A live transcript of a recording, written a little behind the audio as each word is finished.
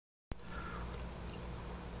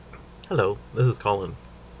Hello, this is Colin.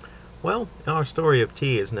 Well, our story of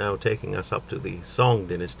tea is now taking us up to the Song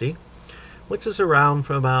Dynasty, which is around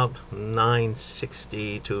from about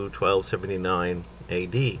 960 to 1279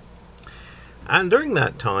 AD. And during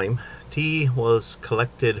that time, tea was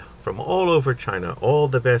collected from all over China. All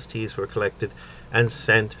the best teas were collected and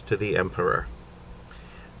sent to the emperor.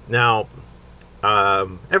 Now,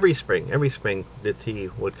 every spring, the tea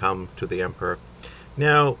would come to the emperor.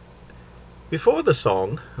 Now, before the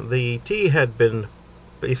song, the tea had been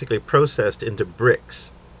basically processed into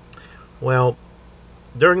bricks. Well,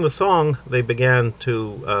 during the song, they began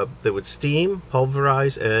to, they would steam,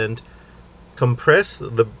 pulverize, and compress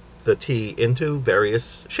the tea into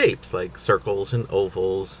various shapes, like circles and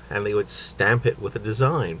ovals, and they would stamp it with a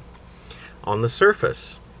design on the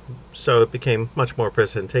surface. So it became much more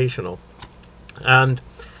presentational. And,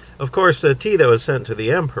 of course, the tea that was sent to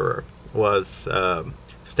the emperor was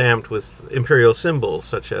stamped with imperial symbols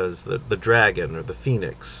such as the dragon or the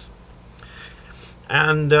phoenix.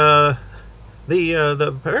 And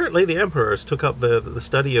apparently the emperors took up the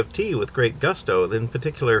study of tea with great gusto. In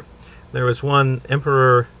particular, there was one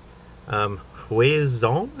emperor,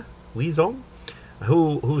 Huizong,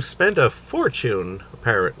 who spent a fortune,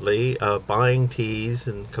 apparently, buying teas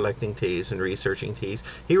and collecting teas and researching teas.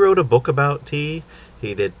 He wrote a book about tea.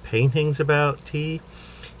 He did paintings about tea.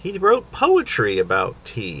 He wrote poetry about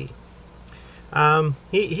tea.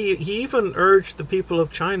 He even urged the people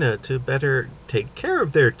of China to better take care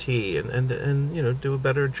of their tea and you know, do a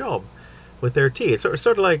better job with their tea. It's sort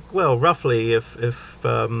of like, well, roughly if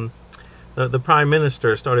the prime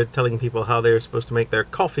minister started telling people how they were supposed to make their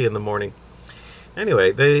coffee in the morning.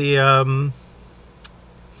 Anyway, but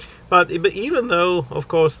even though, of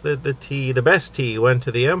course, the best tea went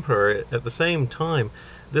to the emperor, at the same time,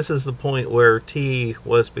 this is the point where tea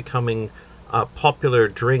was becoming a popular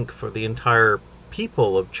drink for the entire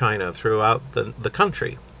people of China throughout the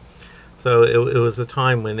country. So it was a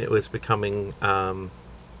time when it was becoming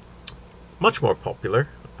much more popular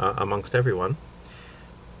amongst everyone.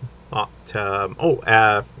 But,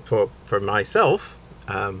 for myself,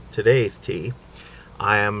 today's tea,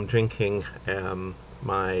 I am drinking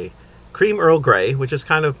my Creme Earl Grey, which is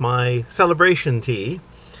kind of my celebration tea,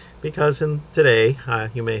 because today,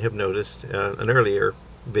 you may have noticed an earlier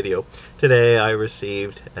video, today I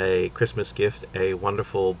received a Christmas gift, a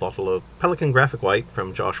wonderful bottle of Pelican Graphic White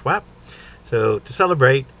from Josh Wapp. So to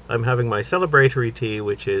celebrate, I'm having my celebratory tea,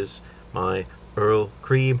 which is my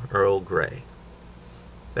Creme Earl Grey.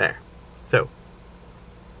 There. So,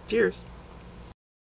 cheers.